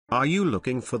Are you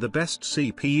looking for the best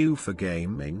CPU for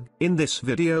gaming? In this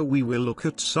video we will look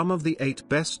at some of the 8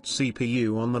 best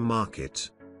CPU on the market.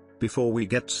 Before we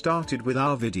get started with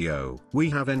our video, we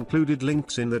have included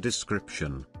links in the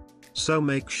description. So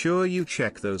make sure you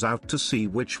check those out to see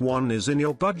which one is in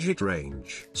your budget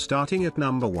range. Starting at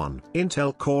number 1,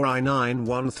 Intel Core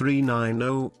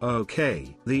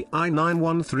i9-1390K. The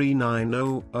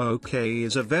i9-1390K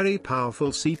is a very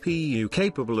powerful CPU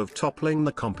capable of toppling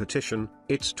the competition.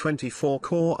 Its 24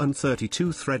 core and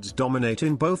 32 threads dominate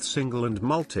in both single and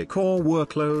multi-core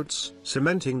workloads,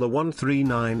 cementing the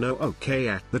 1390K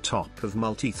at the top of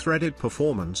multi-threaded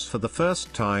performance for the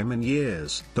first time in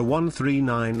years. The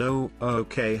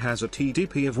 1390K has a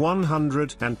TDP of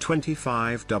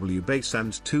 125W base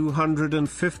and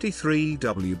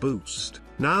 253W boost.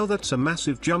 Now that's a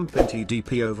massive jump in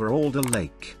TDP over Alder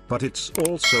Lake, but it's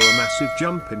also a massive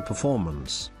jump in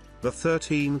performance. The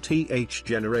 13th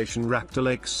generation Raptor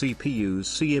Lake CPUs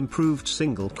see improved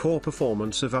single-core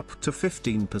performance of up to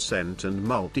 15% and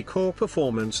multi-core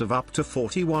performance of up to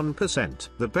 41%.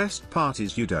 The best part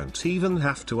is you don't even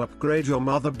have to upgrade your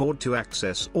motherboard to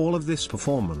access all of this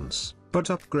performance, but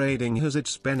upgrading has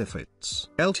its benefits.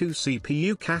 L2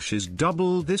 CPU cache is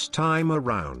doubled this time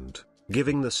around,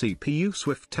 giving the CPU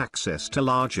swift access to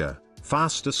larger,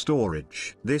 faster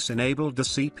storage. This enabled the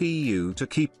CPU to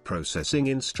keep processing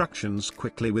instructions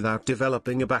quickly without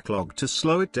developing a backlog to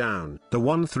slow it down. The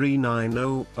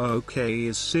 1390K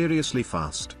is seriously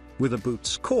fast, with a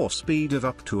boot's core speed of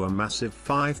up to a massive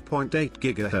 5.8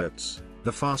 GHz,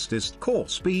 the fastest core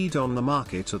speed on the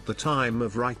market at the time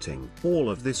of writing.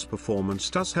 All of this performance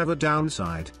does have a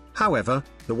downside. However,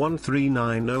 the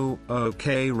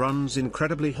 1390K runs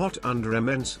incredibly hot under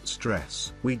immense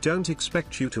stress. We don't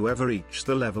expect you to ever reach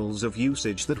the levels of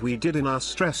usage that we did in our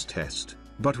stress test,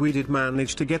 but we did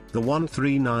manage to get the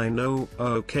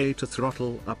 1390K to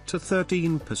throttle up to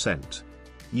 13%.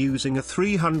 Using a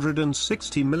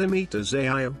 360mm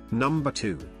AIO. Number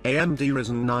 2, AMD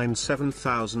Ryzen 9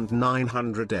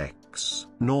 7900X.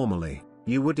 Normally,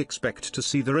 you would expect to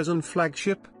see the Ryzen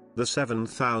flagship, the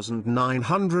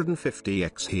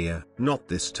 7950X here. Not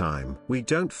this time. We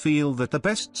don't feel that the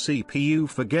best CPU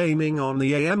for gaming on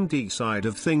the AMD side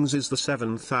of things is the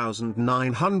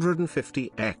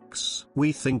 7950X.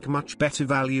 We think much better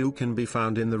value can be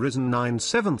found in the Ryzen 9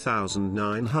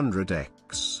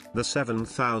 7900X. The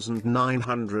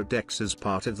 7900X is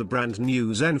part of the brand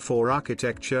new Zen 4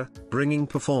 architecture, bringing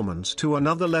performance to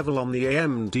another level on the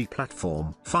AMD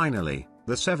platform. Finally,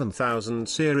 the 7000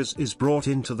 series is brought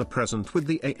into the present with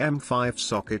the AM5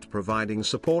 socket, providing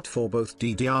support for both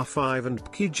DDR5 and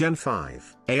PCIe Gen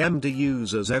 5. AMD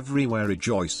users everywhere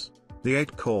rejoice. The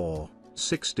 8-core,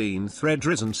 16-thread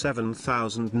Ryzen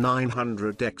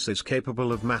 7900X is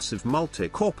capable of massive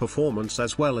multi-core performance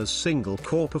as well as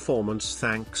single-core performance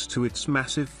thanks to its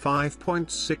massive 5.6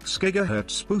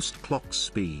 GHz boost clock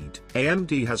speed.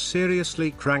 AMD has seriously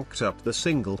cranked up the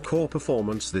single-core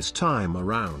performance this time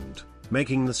around,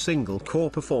 making the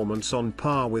single-core performance on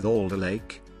par with Alder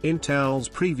Lake, Intel's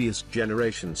previous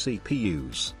generation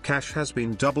CPUs. Cache has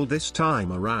been doubled this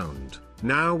time around,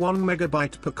 now 1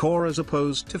 MB per core as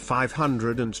opposed to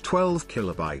 512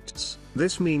 KB.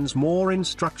 This means more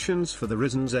instructions for the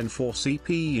Ryzen Zen 4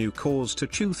 CPU cores to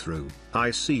chew through.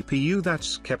 iCPU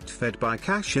that's kept fed by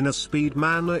cache in a speed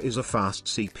manner is a fast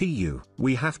CPU.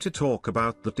 We have to talk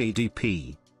about the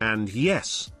TDP, and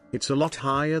yes, it's a lot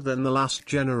higher than the last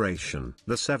generation.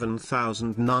 The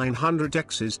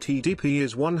 7900X's TDP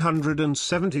is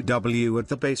 170W at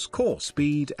the base core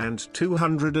speed and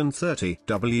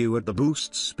 230W at the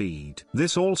boost speed.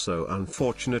 This also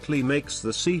unfortunately makes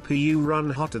the CPU run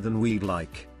hotter than we'd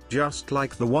like. Just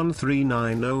like the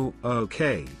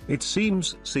 1390K. It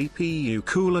seems CPU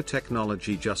cooler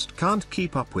technology just can't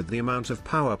keep up with the amount of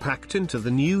power packed into the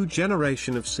new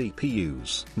generation of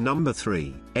CPUs. Number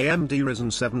 3, AMD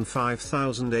Ryzen 7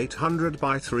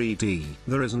 5800x3D.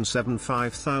 The Ryzen 7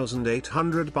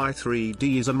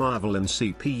 5800x3D is a marvel in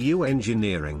CPU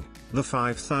engineering. The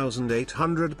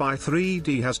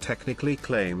 5800x3D has technically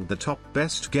claimed the top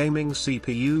best gaming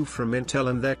CPU from Intel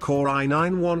and their Core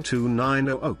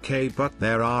i9-1290K, but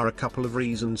there are a couple of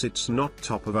reasons it's not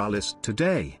top of our list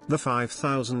today. The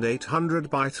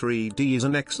 5800x3D is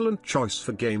an excellent choice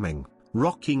for gaming,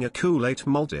 rocking a cool 8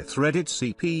 multi-threaded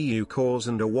CPU cores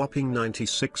and a whopping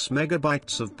 96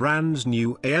 MB of brand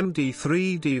new AMD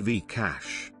 3D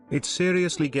cache. It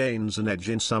seriously gains an edge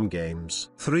in some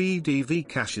games. 3D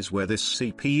cache is where this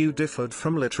CPU differed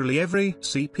from literally every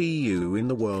CPU in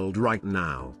the world right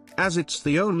now, as it's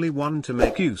the only one to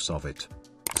make use of it.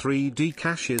 3D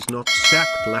cache is not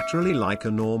stacked laterally like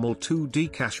a normal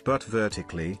 2D cache but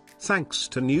vertically, thanks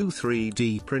to new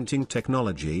 3D printing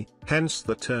technology, hence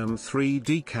the term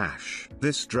 3D cache.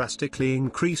 This drastically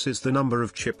increases the number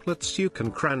of chiplets you can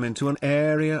cram into an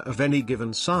area of any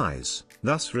given size,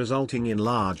 thus resulting in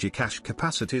larger cache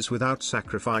capacities without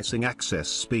sacrificing access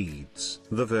speeds.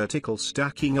 The vertical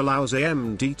stacking allows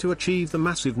AMD to achieve the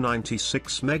massive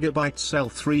 96 MB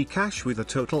L3 cache with a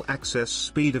total access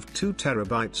speed of 2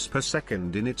 TB per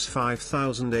second in its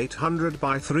 5800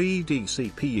 by 3D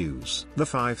CPUs. The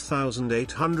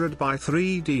 5800 by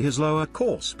 3D has lower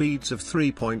core speeds of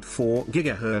 3.4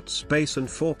 GHz base and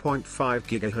 4.5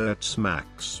 GHz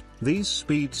max. These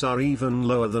speeds are even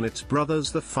lower than its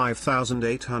brothers the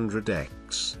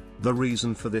 5800X. The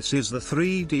reason for this is the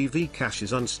 3D cache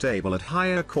is unstable at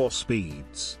higher core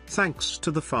speeds. Thanks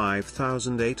to the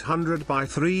 5800 by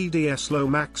 3D's low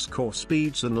max core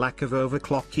speeds and lack of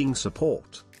overclocking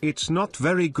support, it's not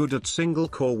very good at single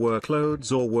core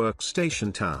workloads or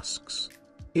workstation tasks.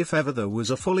 If ever there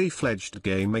was a fully fledged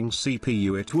gaming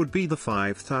CPU, it would be the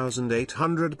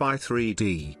 5800 by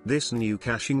 3D. This new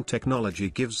caching technology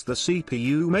gives the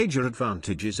CPU major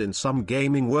advantages in some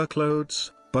gaming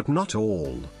workloads, but not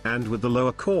all. And with the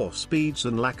lower core speeds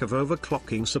and lack of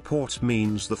overclocking support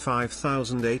means the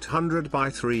 5800 by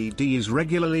 3D is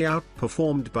regularly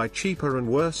outperformed by cheaper and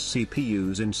worse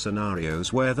CPUs in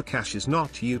scenarios where the cache is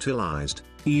not utilized,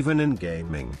 even in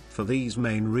gaming. For these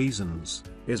main reasons,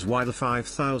 is why the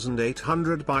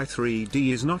 5800 by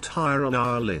 3D is not higher on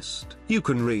our list. You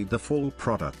can read the full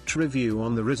product review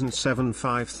on the Ryzen 7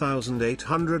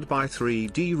 5800 by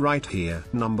 3D right here.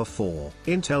 Number 4.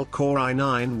 Intel Core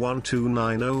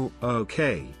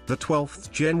i9-1290K. The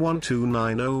 12th Gen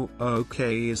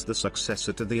 1290K is the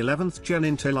successor to the 11th Gen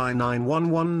Intel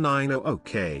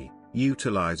i9-1190K.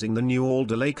 Utilizing the new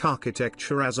Alder Lake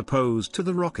architecture as opposed to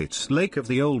the Rocket Lake of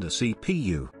the older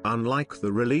CPU. Unlike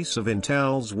the release of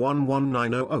Intel's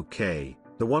 1190K,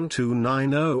 the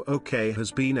 1290K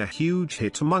has been a huge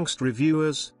hit amongst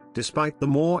reviewers, despite the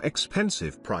more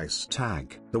expensive price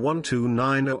tag. The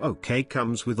 1290K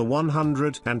comes with a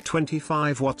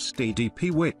 125 watts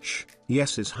DDP which,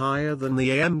 yes, is higher than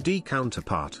the AMD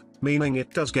counterpart, meaning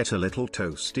it does get a little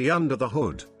toasty under the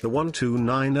hood. The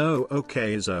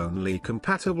 1290K is only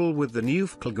compatible with the new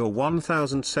FCLGA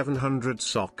 1700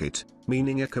 socket,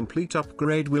 meaning a complete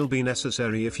upgrade will be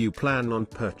necessary if you plan on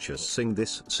purchasing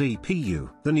this CPU.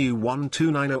 The new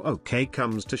 1290K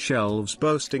comes to shelves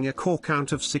boasting a core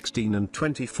count of 16 and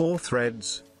 24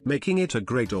 threads, making it a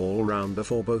great all-rounder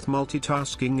for both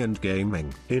multitasking and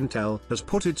gaming. Intel has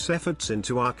put its efforts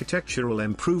into architectural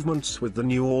improvements with the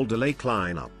new Alder Lake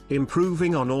lineup,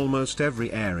 improving on almost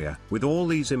every area. With all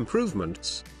these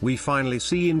improvements, we finally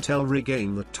see Intel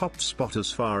regain the top spot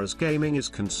as far as gaming is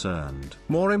concerned.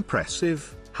 More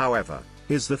impressive, however,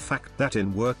 is the fact that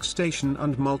in workstation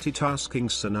and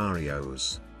multitasking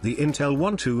scenarios, the Intel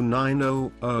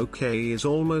 1290K is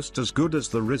almost as good as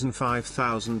the Ryzen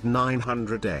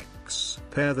 5900X.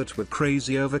 Pair that with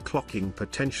crazy overclocking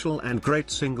potential and great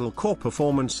single-core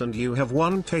performance and you have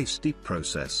one tasty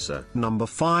processor. Number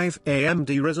 5.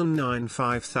 AMD Ryzen 9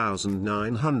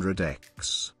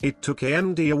 5900X. It took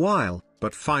AMD a while,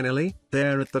 but finally,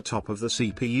 they're at the top of the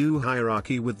CPU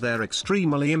hierarchy with their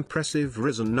extremely impressive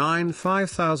Ryzen 9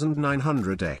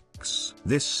 5900X.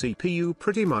 This CPU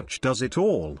pretty much does it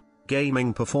all: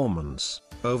 gaming performance,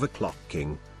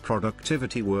 overclocking,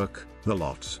 productivity work, the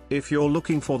lot. If you're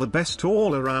looking for the best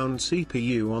all-around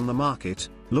CPU on the market,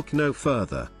 look no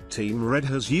further. Team Red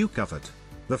has you covered.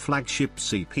 The flagship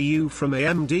CPU from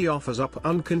AMD offers up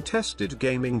uncontested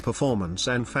gaming performance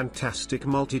and fantastic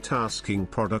multitasking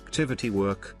productivity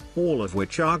work, all of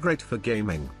which are great for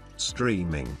gaming,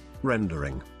 streaming,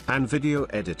 rendering, and video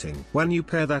editing. When you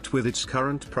pair that with its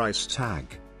current price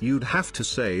tag, you'd have to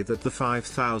say that the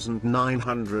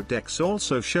 5900X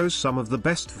also shows some of the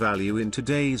best value in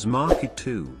today's market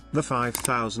too. The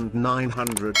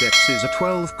 5900X is a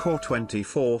 12-core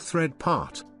 24-thread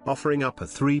part, offering up a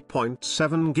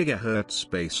 3.7 GHz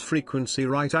base frequency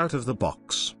right out of the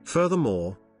box.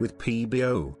 Furthermore, with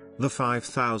PBO, the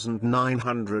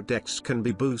 5900X can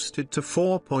be boosted to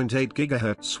 4.8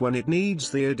 GHz when it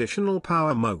needs the additional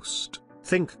power most.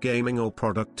 Think gaming or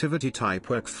productivity type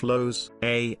workflows.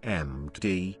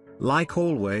 AMD, like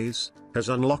always, has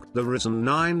unlocked the Ryzen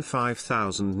 9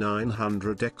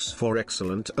 5900X for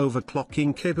excellent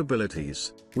overclocking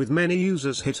capabilities, with many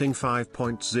users hitting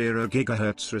 5.0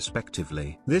 GHz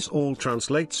respectively. This all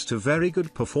translates to very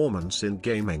good performance in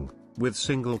gaming, with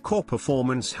single-core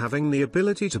performance having the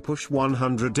ability to push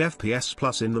 100 FPS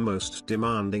plus in the most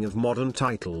demanding of modern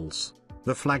titles.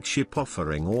 The flagship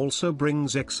offering also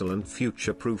brings excellent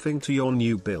future-proofing to your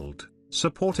new build,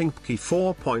 supporting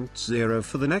PCIe 4.0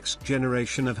 for the next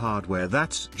generation of hardware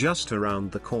that's just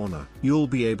around the corner. You'll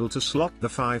be able to slot the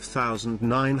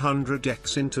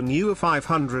 5900X into newer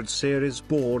 500 series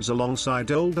boards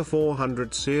alongside older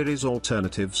 400 series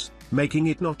alternatives, making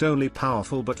it not only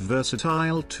powerful but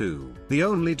versatile too. The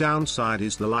only downside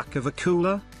is the lack of a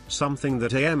cooler, something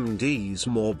that AMD's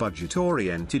more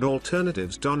budget-oriented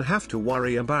alternatives don't have to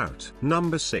worry about.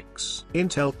 Number 6.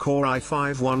 Intel Core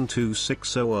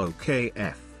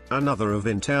i5-12600KF. Another of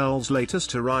Intel's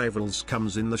latest arrivals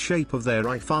comes in the shape of their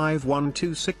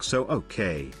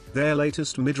i5-12600K, their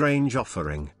latest mid-range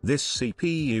offering. This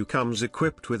CPU comes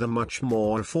equipped with a much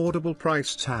more affordable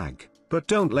price tag, but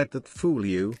don't let that fool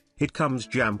you. It comes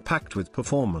jam-packed with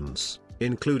performance,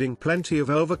 including plenty of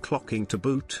overclocking to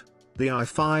boot. The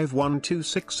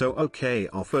i5-12600K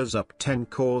offers up 10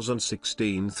 cores and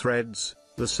 16 threads,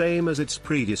 the same as its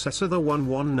predecessor the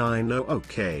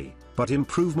 11900K, but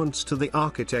improvements to the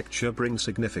architecture bring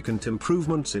significant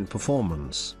improvements in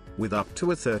performance, with up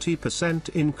to a 30%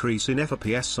 increase in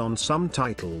FPS on some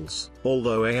titles.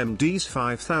 Although AMD's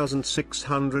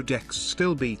 5600X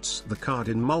still beats the card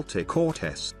in multi-core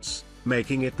tests,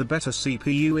 making it the better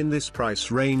CPU in this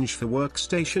price range for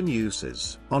workstation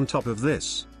uses. On top of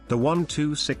this, the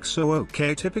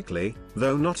 12600K typically,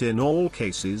 though not in all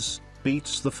cases,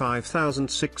 beats the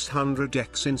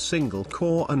 5600X in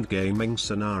single-core and gaming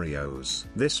scenarios.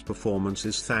 This performance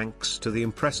is thanks to the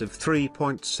impressive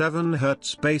 3.7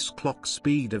 Hz base clock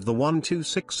speed of the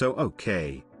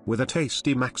 12600K, with a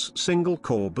tasty max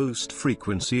single-core boost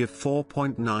frequency of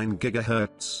 4.9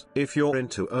 GHz. If you're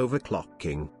into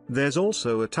overclocking, there's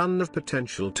also a ton of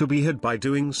potential to be had by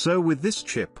doing so with this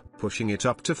chip. Pushing it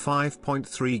up to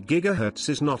 5.3 GHz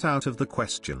is not out of the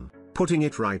question, putting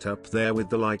it right up there with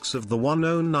the likes of the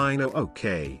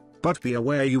 10900K. But be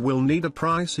aware you will need a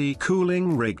pricey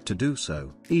cooling rig to do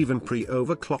so. Even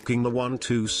pre-overclocking the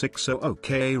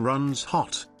 12600K runs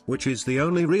hot, which is the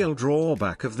only real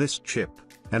drawback of this chip,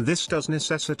 and this does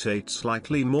necessitate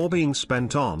slightly more being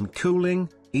spent on cooling,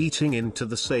 eating into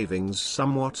the savings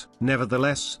somewhat.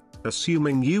 Nevertheless,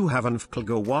 assuming you have an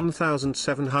FCLGO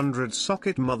 1700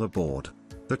 socket motherboard,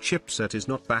 the chipset is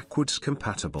not backwards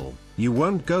compatible. You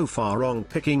won't go far wrong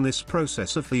picking this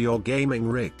processor for your gaming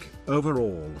rig.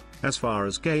 Overall, as far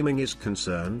as gaming is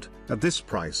concerned, at this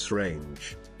price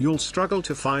range, you'll struggle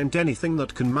to find anything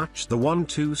that can match the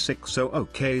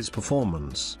 12600K's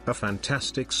performance. A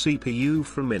fantastic CPU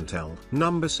from Intel.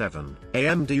 Number 7.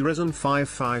 AMD Ryzen 5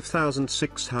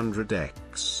 5600X.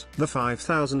 The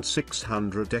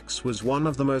 5600X was one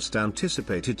of the most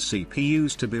anticipated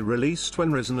CPUs to be released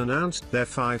when Ryzen announced their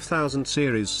 5000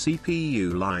 series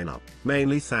CPU lineup,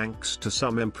 mainly thanks to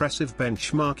some impressive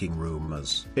benchmarking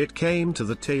rumors. It came to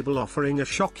the table offering a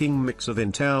shocking mix of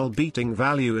Intel beating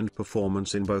value and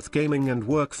performance in both gaming and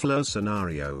workflow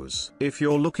scenarios. If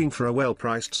you're looking for a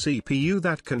well-priced CPU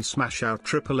that can smash out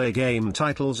AAA game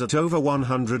titles at over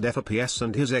 100 FPS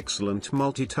and has excellent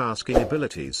multitasking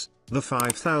abilities, the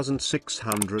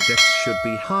 5600X should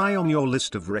be high on your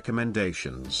list of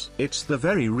recommendations. It's the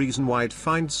very reason why it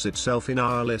finds itself in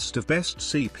our list of best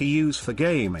CPUs for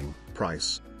gaming.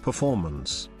 Price,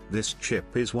 performance. This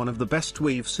chip is one of the best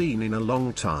we've seen in a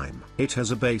long time. It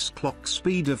has a base clock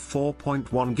speed of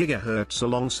 4.1 GHz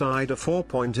alongside a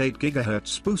 4.8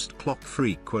 GHz boost clock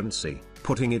frequency,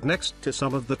 putting it next to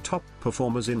some of the top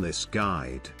performers in this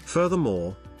guide.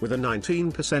 Furthermore, with a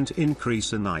 19%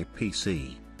 increase in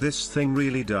IPC, this thing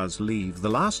really does leave the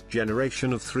last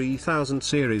generation of 3000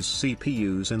 series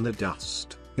CPUs in the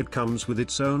dust. It comes with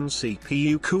its own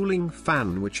CPU cooling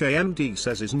fan, which AMD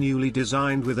says is newly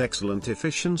designed with excellent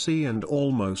efficiency and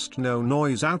almost no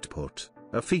noise output,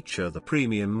 a feature the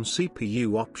premium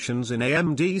CPU options in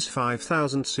AMD's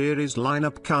 5000 series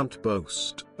lineup can't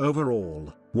boast.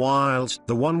 Overall, whilst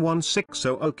the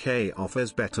 11600K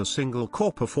offers better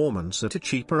single-core performance at a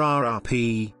cheaper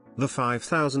RRP, the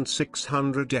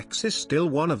 5600X is still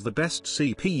one of the best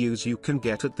CPUs you can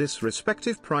get at this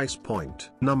respective price point.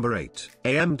 Number 8.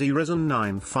 AMD Ryzen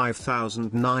 9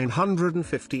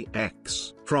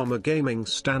 5950X. From a gaming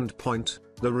standpoint,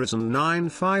 the Ryzen 9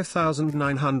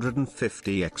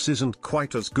 5950X isn't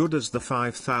quite as good as the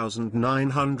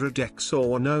 5900X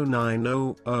or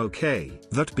 10900K.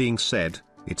 That being said,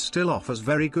 it still offers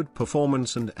very good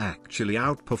performance and actually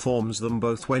outperforms them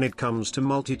both when it comes to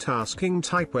multitasking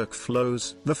type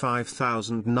workflows. The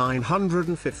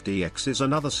 5950X is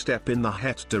another step in the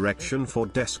right direction for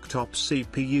desktop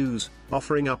CPUs,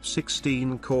 offering up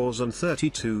 16 cores and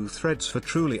 32 threads for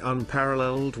truly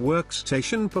unparalleled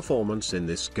workstation performance in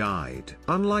this guide.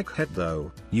 Unlike Head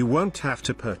though, you won't have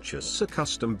to purchase a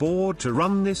custom board to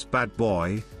run this bad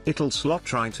boy, it'll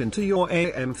slot right into your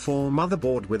AM4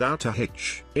 motherboard without a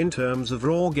hitch. In terms of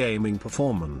raw gaming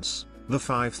performance, the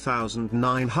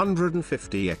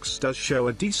 5950X does show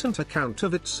a decent account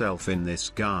of itself in this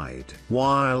guide.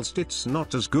 Whilst it's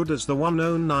not as good as the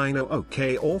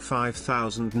 10900K or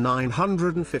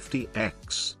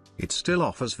 5950X, it still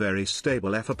offers very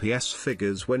stable FPS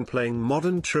figures when playing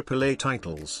modern AAA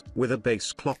titles. With a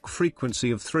base clock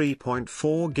frequency of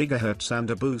 3.4 GHz and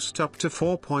a boost up to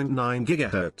 4.9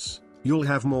 GHz, you'll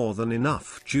have more than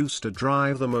enough juice to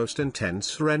drive the most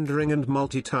intense rendering and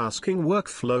multitasking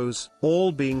workflows.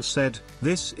 All being said,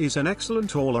 this is an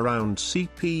excellent all-around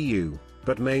CPU,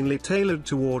 but mainly tailored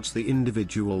towards the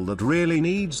individual that really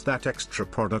needs that extra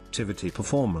productivity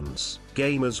performance.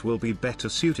 Gamers will be better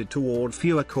suited toward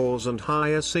fewer cores and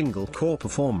higher single-core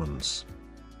performance.